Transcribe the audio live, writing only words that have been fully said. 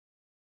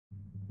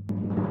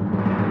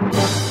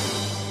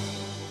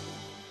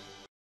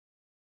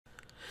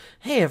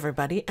Hey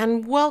everybody,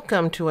 and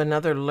welcome to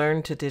another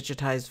Learn to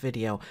Digitize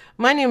video.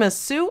 My name is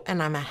Sue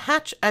and I'm a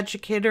Hatch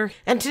educator,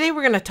 and today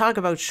we're going to talk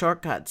about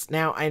shortcuts.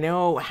 Now I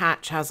know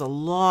Hatch has a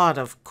lot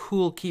of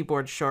cool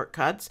keyboard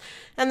shortcuts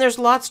and there's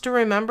lots to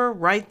remember.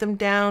 Write them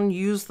down,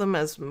 use them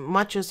as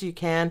much as you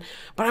can,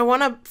 but I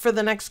want to, for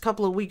the next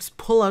couple of weeks,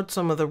 pull out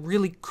some of the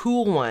really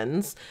cool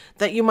ones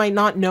that you might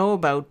not know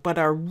about but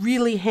are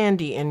really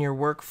handy in your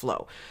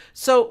workflow.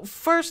 So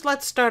first,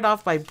 let's start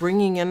off by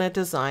bringing in a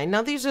design.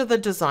 Now these are the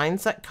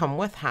designs that come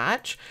with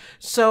Hatch.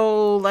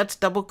 So let's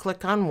double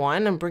click on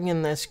one and bring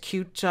in this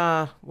cute,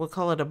 we'll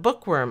call it a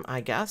bookworm, I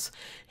guess.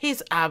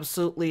 He's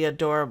absolutely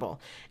adorable.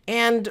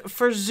 And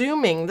for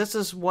zooming, this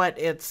is what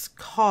it's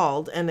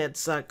called, and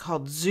it's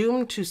called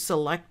zoom to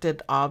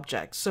selected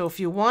objects. So if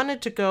you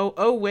wanted to go,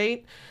 oh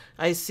wait,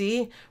 I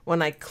see,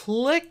 when I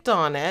clicked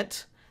on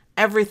it,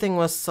 everything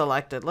was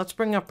selected. Let's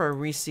bring up our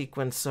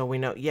resequence so we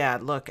know. Yeah,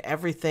 look,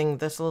 everything,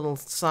 this little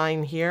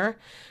sign here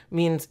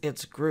means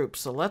it's grouped.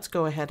 So let's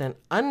go ahead and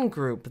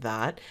ungroup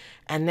that.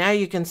 And now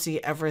you can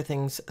see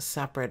everything's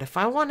separate. If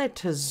I wanted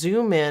to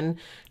zoom in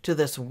to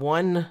this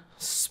one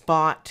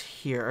spot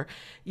here,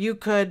 you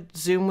could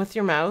zoom with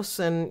your mouse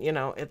and, you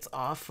know, it's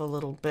off a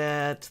little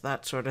bit,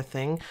 that sort of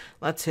thing.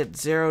 Let's hit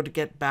 0 to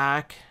get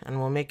back, and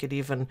we'll make it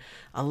even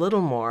a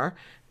little more.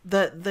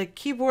 The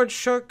keyboard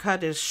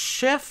shortcut is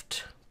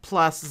Shift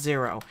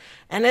 +0,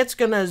 and it's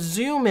going to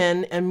zoom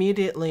in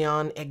immediately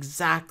on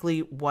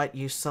exactly what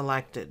you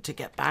selected to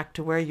get back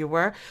to where you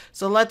were.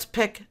 So let's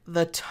pick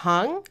the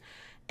tongue,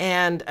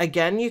 and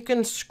again, you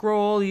can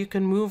scroll, you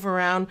can move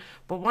around,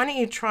 but why don't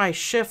you try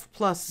Shift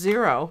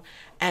 +0,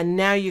 and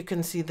now you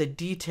can see the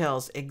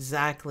details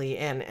exactly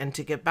in, and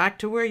to get back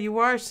to where you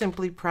are,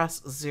 simply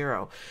press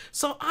 0.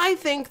 So I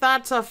think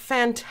that's a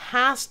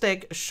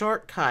fantastic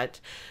shortcut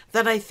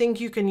that I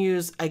think you can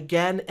use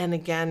again and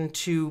again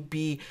to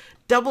be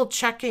double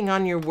checking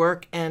on your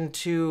work, and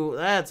to,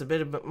 that's a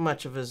bit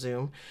much of a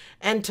zoom,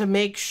 and to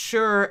make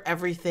sure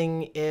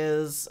everything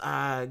is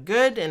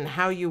good and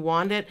how you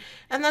want it.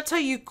 And that's how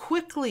you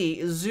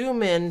quickly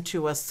zoom in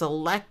to a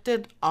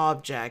selected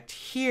object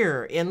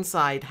here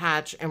inside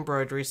Hatch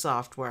Embroidery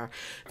Software.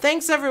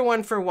 Thanks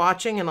everyone for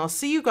watching, and I'll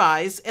see you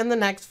guys in the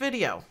next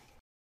video.